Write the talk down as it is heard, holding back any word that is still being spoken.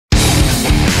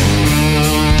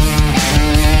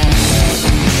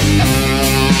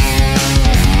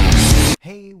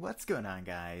What's going on,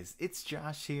 guys? It's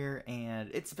Josh here, and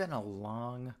it's been a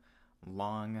long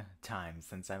time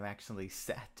since I've actually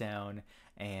sat down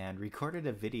and recorded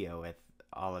a video with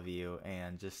all of you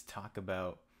and just talk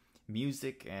about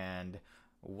music and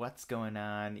what's going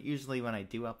on. Usually when I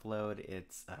do upload,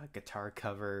 it's a guitar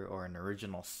cover or an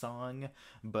original song,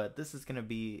 but this is going to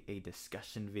be a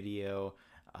discussion video,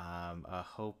 a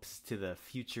hopes to the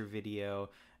future video,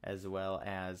 as well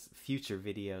as future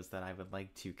videos that I would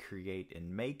like to create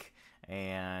and make,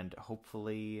 and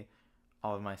hopefully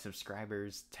all of my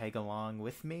subscribers tag along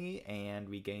with me and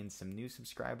we gain some new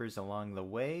subscribers along the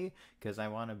way, because I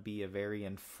want to be a very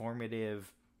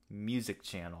informative music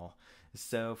channel.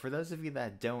 So for those of you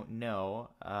that don't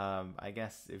know, I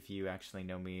guess if you actually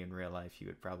know me in real life, you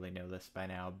would probably know this by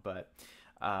now, but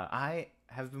I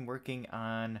have been working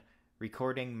on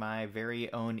recording my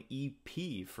very own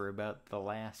EP for about the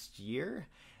last year,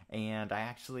 and I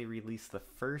actually released the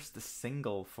first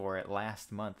single for it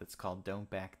last month. It's called Don't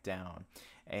Back Down,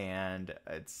 and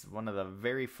it's one of the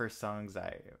very first songs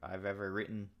I've ever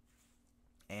written,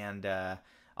 and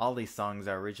all these songs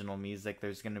are original music.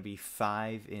 There's going to be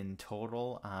 5 in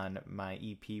total on my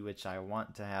EP, which I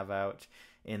want to have out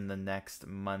in the next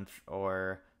month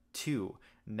or 2.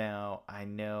 Now, I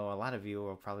know a lot of you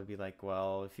will probably be like,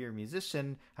 well, if you're a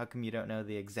musician, how come you don't know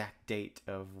the exact date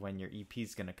of when your EP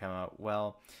is going to come out?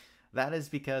 Well, that is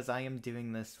because I am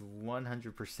doing this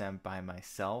 100% by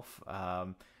myself.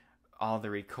 All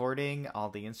the recording, all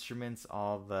the instruments,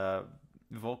 all the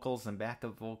vocals and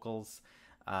backup vocals,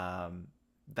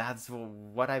 that's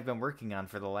what I've been working on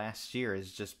for the last year,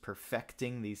 is just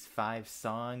perfecting these 5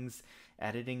 songs,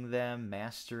 editing them,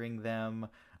 mastering them,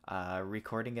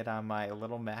 recording it on my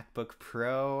little MacBook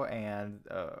Pro and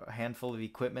a handful of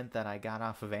equipment that I got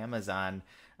off of Amazon,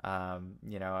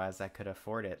 as I could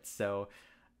afford it. So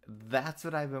that's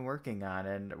what I've been working on,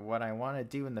 and what I want to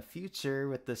do in the future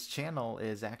with this channel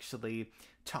is actually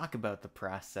talk about the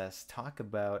process,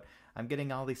 I'm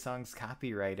getting all these songs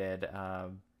copyrighted,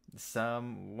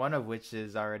 one of which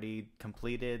is already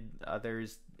completed,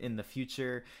 others in the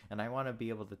future, and I want to be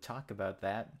able to talk about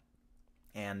that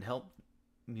and help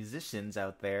musicians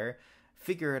out there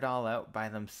figure it all out by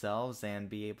themselves and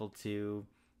be able to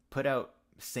put out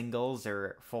singles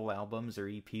or full albums or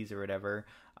EPs or whatever,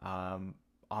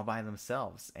 all by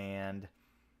themselves. And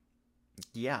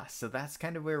yeah, so that's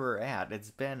kind of where we're at.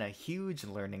 It's been a huge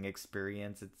learning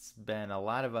experience. It's been a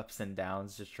lot of ups and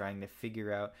downs just trying to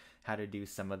figure out how to do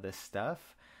some of this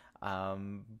stuff.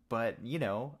 But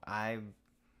I'm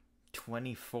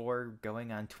 24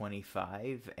 going on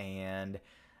 25, and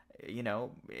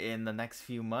in the next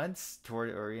few months,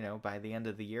 by the end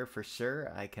of the year for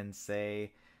sure, I can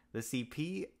say this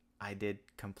EP I did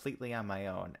completely on my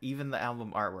own. Even the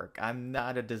album artwork, I'm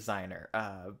not a designer,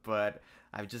 but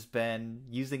I've just been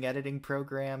using editing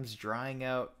programs, drawing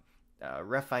out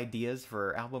rough ideas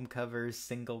for album covers,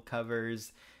 single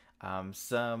covers,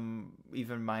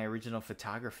 even my original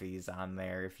photographies on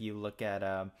there. If you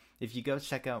go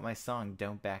check out my song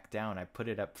Don't Back Down, I put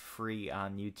it up free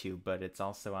on YouTube, but it's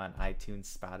also on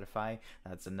iTunes, Spotify.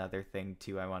 That's another thing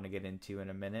too I want to get into in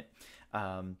a minute.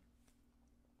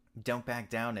 Don't Back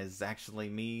Down is actually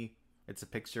me. It's a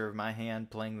picture of my hand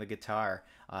playing the guitar,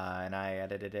 and I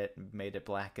edited it, made it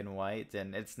black and white,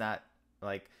 and it's not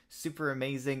like super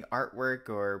amazing artwork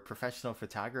or professional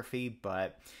photography,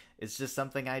 but it's just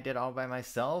something I did all by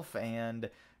myself and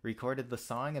recorded the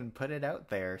song and put it out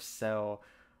there. So,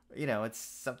 it's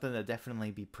something to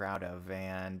definitely be proud of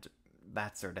and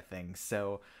that sort of thing.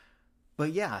 So,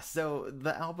 but yeah, so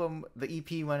the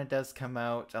EP, when it does come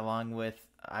out, I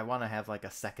want to have like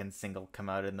a second single come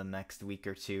out in the next week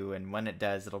or 2, and when it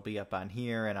does, it'll be up on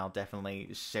here, and I'll definitely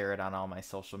share it on all my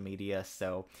social media.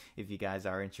 So if you guys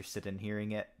are interested in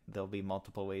hearing it, there'll be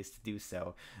multiple ways to do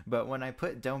so. But when I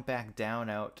put Don't Back Down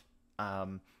out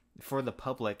for the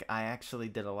public, I actually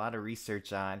did a lot of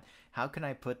research on how can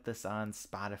I put this on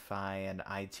Spotify and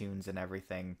iTunes and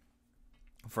everything.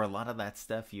 For a lot of that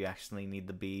stuff, you actually need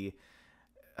to be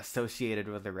associated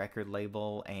with a record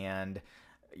label, and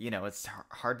it's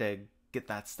hard to get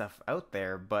that stuff out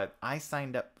there. But I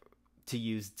signed up to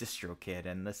use DistroKid,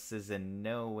 and this is in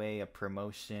no way a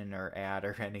promotion or ad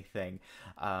or anything.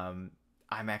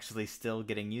 I'm actually still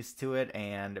getting used to it,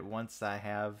 and once I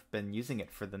have been using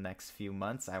it for the next few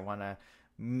months, I want to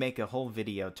make a whole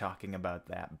video talking about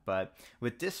that. But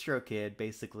with DistroKid,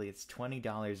 basically it's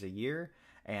 $20 a year,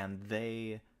 and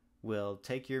they will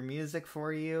take your music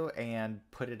for you and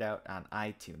put it out on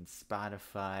iTunes,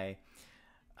 Spotify,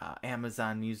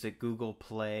 Amazon Music, Google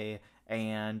Play,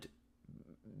 and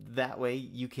that way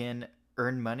you can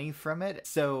earn money from it.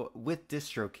 So with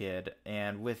DistroKid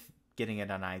and with getting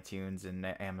it on iTunes and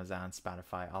Amazon,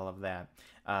 Spotify, all of that.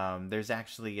 There's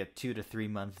actually a 2 to 3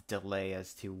 month delay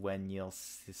as to when you'll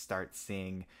start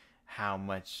seeing how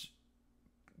much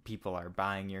people are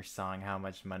buying your song, how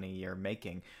much money you're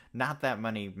making. Not that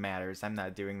money matters. I'm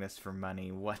not doing this for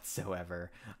money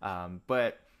whatsoever.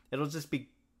 But it'll just be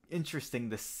interesting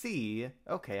to see.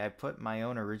 Okay, I put my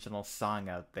own original song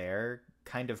out there,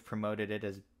 kind of promoted it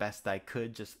as best I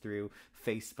could just through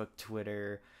Facebook,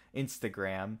 Twitter,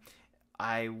 Instagram.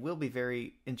 I will be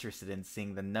very interested in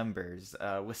seeing the numbers.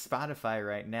 With Spotify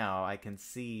right now, I can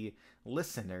see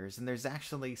listeners, and there's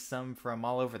actually some from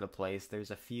all over the place.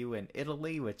 There's a few in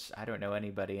Italy, which I don't know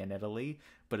anybody in Italy,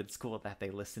 but it's cool that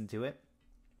they listen to it.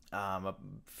 A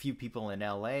few people in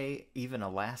LA, even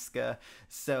Alaska.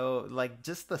 So, like,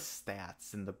 just the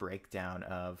stats and the breakdown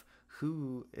of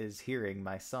who is hearing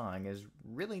my song is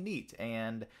really neat,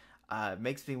 and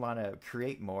makes me want to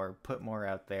create more, put more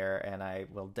out there, and I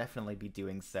will definitely be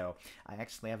doing so. I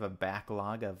actually have a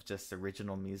backlog of just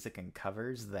original music and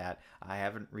covers that I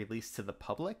haven't released to the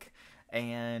public,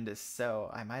 and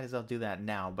so I might as well do that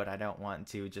now, but I don't want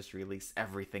to just release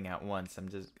everything at once. I'm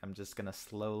just gonna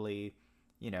slowly,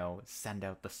 send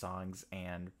out the songs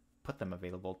and put them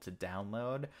available to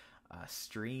download,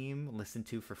 stream, listen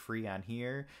to for free on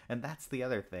here. And that's the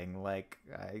other thing. Like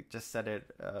I just said it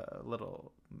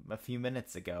a few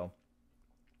minutes ago.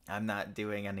 I'm not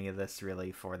doing any of this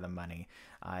really for the money.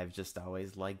 I've just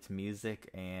always liked music,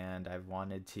 and I've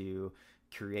wanted to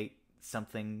create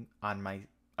something on my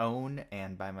own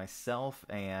and by myself,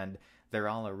 and they're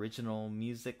all original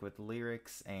music with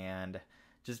lyrics, and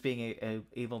just being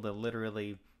able to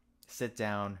literally sit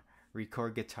down,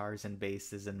 record guitars and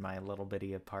basses in my little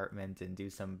bitty apartment and do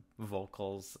some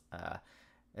vocals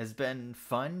has been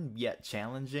fun yet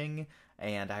challenging,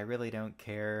 and I really don't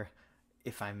care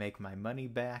if I make my money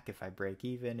back, if I break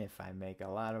even, if I make a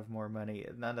lot of more money.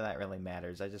 None of that really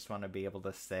matters. I just want to be able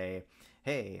to say,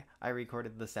 hey, I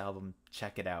recorded this album,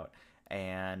 check it out,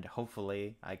 and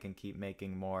hopefully I can keep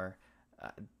making more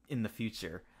in the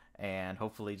future, and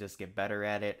hopefully just get better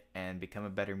at it and become a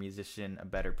better musician, a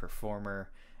better performer,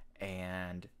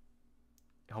 and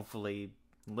hopefully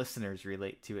listeners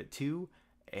relate to it too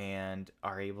and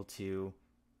are able to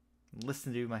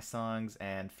listen to my songs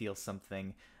and feel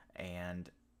something, and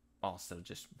also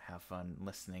just have fun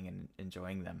listening and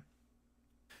enjoying them.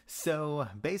 So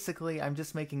basically, I'm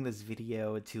just making this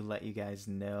video to let you guys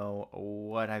know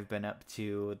what I've been up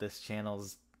to. This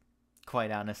channel's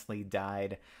quite honestly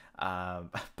died,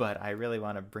 but I really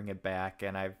want to bring it back,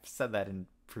 and I've said that in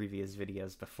previous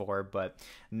videos before, but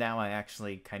now I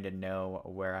actually kind of know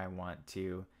where I want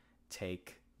to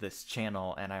take this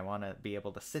channel, and I want to be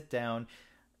able to sit down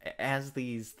as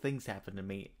these things happen to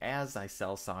me, as I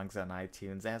sell songs on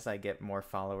iTunes, as I get more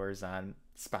followers on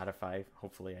Spotify,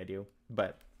 hopefully I do,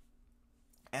 but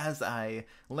as I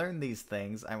learn these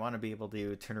things, I want to be able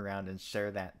to turn around and share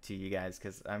that to you guys,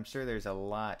 because I'm sure there's a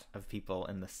lot of people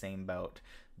in the same boat,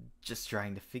 just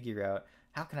trying to figure out,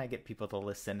 how can I get people to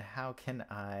listen? How can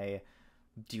I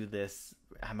do this?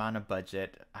 I'm on a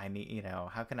budget. I need,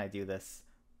 how can I do this?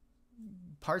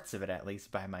 Parts of it, at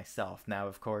least, by myself. Now,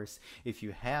 of course, if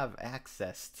you have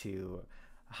access to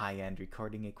high-end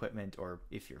recording equipment, or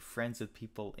if you're friends with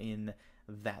people in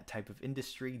that type of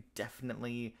industry,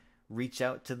 definitely reach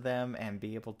out to them and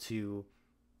be able to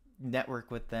network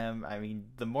with them. I mean,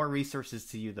 the more resources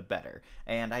to you, the better.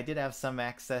 And I did have some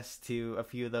access to a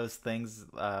few of those things,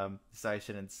 so I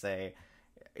shouldn't say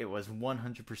it was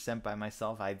 100% by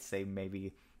myself. I'd say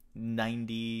maybe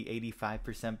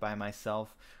 90-85% by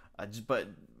myself, but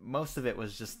most of it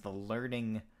was just the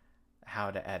learning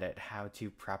how to edit, how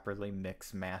to properly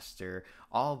mix, master.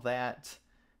 All that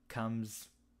comes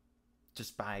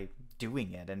just by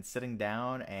doing it and sitting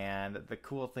down. And the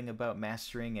cool thing about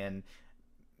mastering and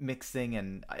mixing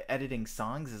and editing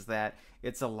songs is that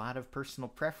it's a lot of personal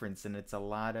preference, and it's a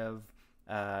lot of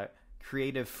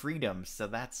creative freedom. So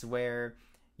that's where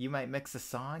you might mix a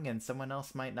song and someone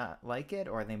else might not like it,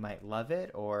 or they might love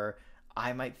it, or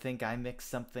I might think I mixed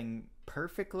something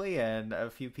perfectly and a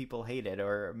few people hate it,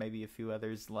 or maybe a few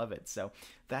others love it. So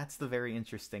that's the very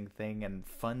interesting thing and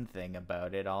fun thing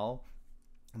about it all.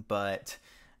 But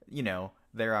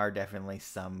there are definitely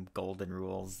some golden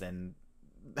rules and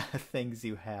things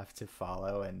you have to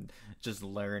follow and just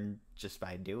learn just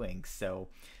by doing. So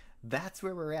that's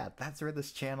where we're at. That's where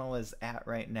this channel is at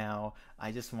right now.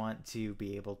 I just want to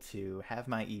be able to have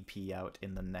my EP out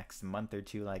in the next month or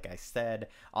two. Like I said,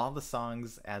 all the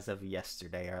songs as of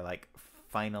yesterday are like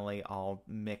finally all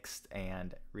mixed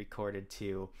and recorded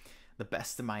to the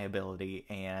best of my ability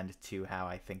and to how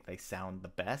I think they sound the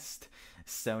best.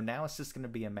 So now it's just going to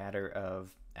be a matter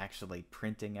of actually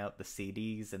printing out the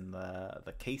CDs and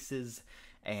the cases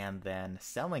and then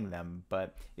selling them.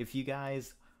 But if you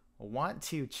guys want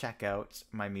to check out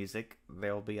my music,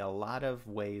 there'll be a lot of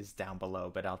ways down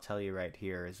below, but I'll tell you right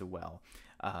here as well.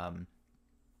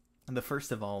 The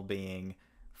first of all being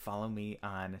follow me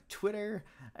on Twitter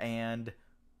and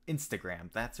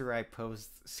Instagram. That's where I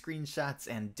post screenshots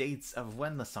and dates of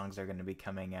when the songs are going to be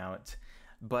coming out.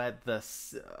 But the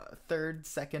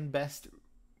second best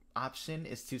option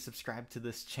is to subscribe to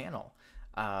this channel.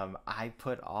 I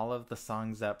put all of the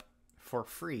songs up for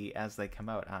free as they come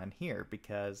out on here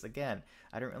because, again,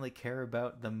 I don't really care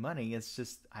about the money. It's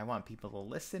just I want people to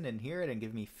listen and hear it and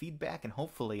give me feedback and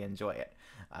hopefully enjoy it.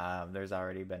 There's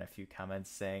already been a few comments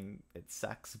saying it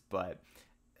sucks, but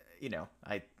you know,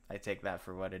 I take that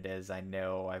for what it is. I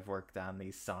know I've worked on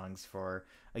these songs for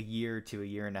a year to a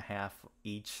year and a half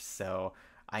each, so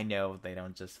I know they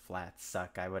don't just flat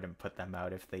suck. I wouldn't put them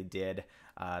out if they did.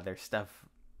 Their stuff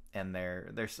and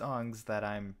their songs that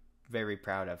I'm very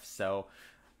proud of, so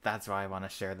that's why I want to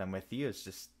share them with you. It's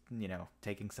just, you know,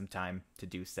 taking some time to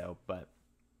do so. But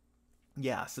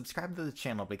yeah, subscribe to the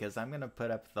channel because I'm gonna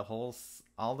put up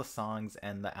all the songs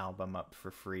and the album up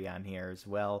for free on here as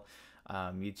well.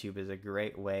 YouTube is a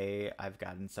great way. I've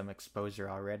gotten some exposure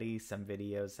already. Some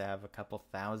videos have a couple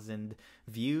thousand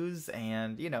views,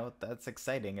 and you know, that's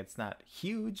exciting. It's not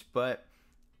huge, but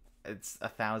it's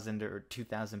 1,000 or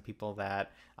 2,000 people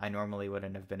that I normally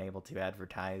wouldn't have been able to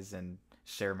advertise and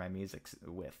share my music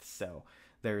with. So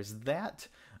there's that.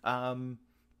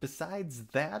 Besides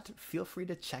that, feel free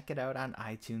to check it out on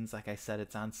iTunes. Like I said,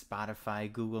 it's on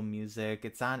Spotify, Google Music,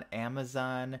 it's on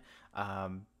Amazon.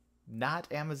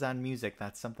 Not Amazon Music,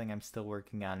 that's something I'm still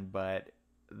working on, but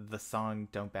the song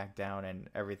Don't Back Down and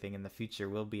everything in the future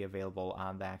will be available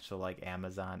on the actual like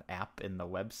Amazon app in the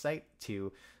website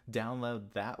to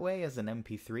download that way as an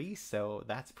MP3, so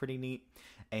that's pretty neat.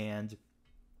 And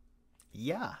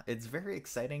yeah, it's very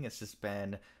exciting. It's just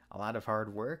been a lot of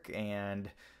hard work and,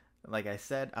 like I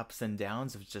said, ups and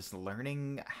downs of just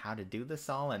learning how to do this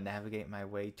all and navigate my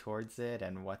way towards it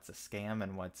and what's a scam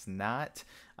and what's not.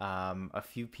 A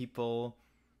few people,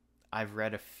 I've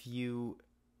read a few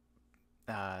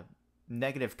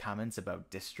negative comments about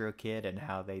DistroKid and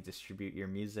how they distribute your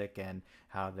music and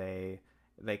how they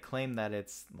claim that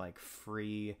it's like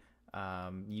free.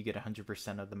 You get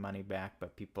 100% of the money back,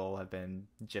 but people have been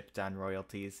gypped on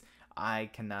royalties. I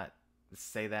cannot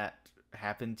say that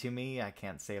happened to me. I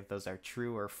can't say if those are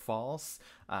true or false.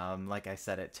 Like I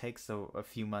said, it takes a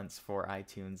few months for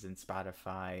iTunes and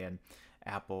Spotify and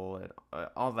Apple and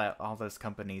all those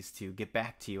companies to get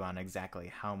back to you on exactly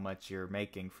how much you're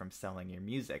making from selling your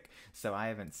music. So I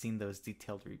haven't seen those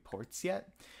detailed reports yet,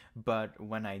 but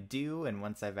when I do, and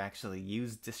once I've actually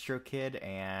used DistroKid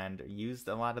and used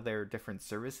a lot of their different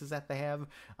services that they have,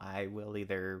 I will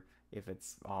either, if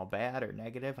it's all bad or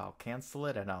negative, I'll cancel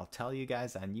it and I'll tell you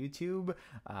guys on YouTube.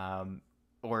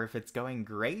 Or if it's going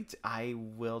great, I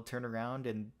will turn around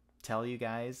and tell you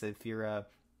guys if you're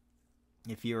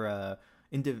a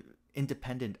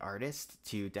independent artist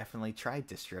to definitely try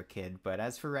DistroKid. But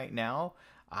as for right now,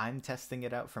 I'm testing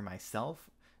it out for myself.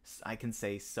 I can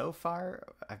say so far,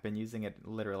 I've been using it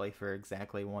literally for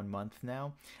exactly 1 month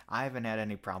now. I haven't had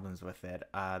any problems with it.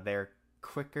 They're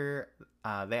quicker.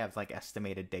 They have like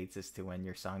estimated dates as to when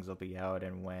your songs will be out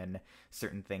and when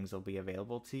certain things will be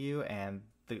available to you, and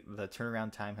the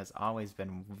turnaround time has always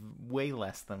been way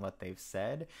less than what they've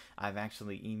said. I've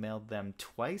actually emailed them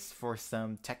twice for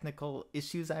some technical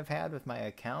issues I've had with my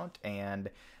account, and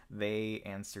they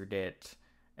answered it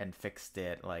and fixed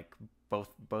it, like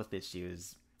both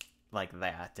issues like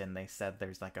that, and they said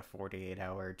there's like a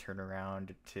 48-hour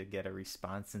turnaround to get a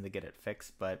response and to get it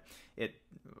fixed, but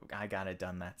I got it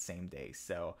done that same day.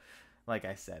 So like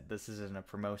I said, this isn't a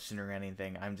promotion or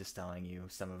anything. I'm just telling you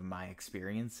some of my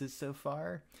experiences so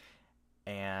far.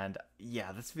 And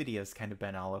yeah, this video's kind of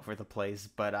been all over the place,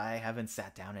 but I haven't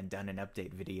sat down and done an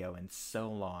update video in so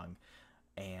long.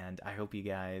 And I hope you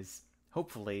guys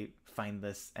hopefully find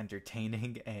this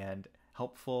entertaining and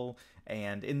helpful,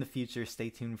 and in the future stay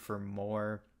tuned for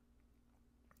more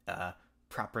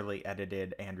properly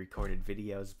edited and recorded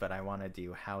videos. But I want to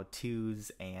do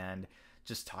how-tos and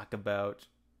just talk about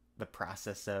the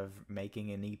process of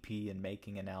making an EP and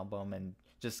making an album, and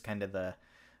just kind of the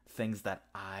things that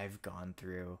I've gone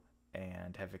through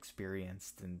and have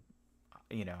experienced. And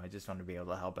you know, I just want to be able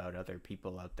to help out other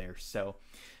people out there. So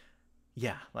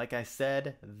yeah, like I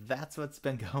said, that's what's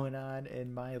been going on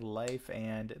in my life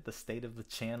and the state of the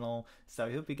channel. So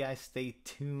I hope you guys stay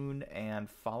tuned and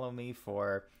follow me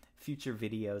for future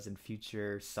videos and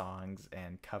future songs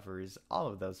and covers, all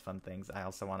of those fun things. I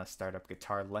also want to start up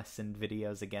guitar lesson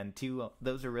videos again too.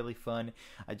 Those are really fun.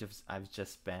 I've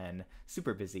just been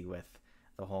super busy with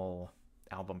the whole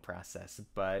album process,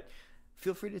 but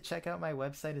feel free to check out my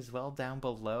website as well down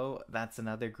below. That's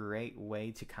another great way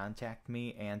to contact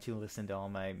me and to listen to all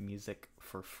my music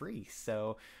for free.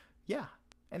 So yeah,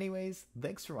 anyways,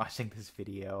 thanks for watching this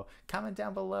video. Comment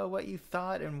down below what you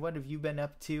thought and what have you been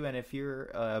up to, and if you're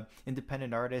an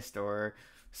independent artist or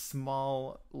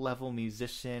small level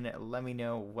musician, let me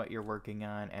know what you're working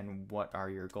on and what are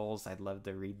your goals. I'd love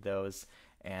to read those,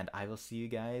 and I will see you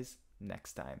guys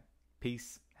next time.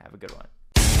 Peace. Have a good one.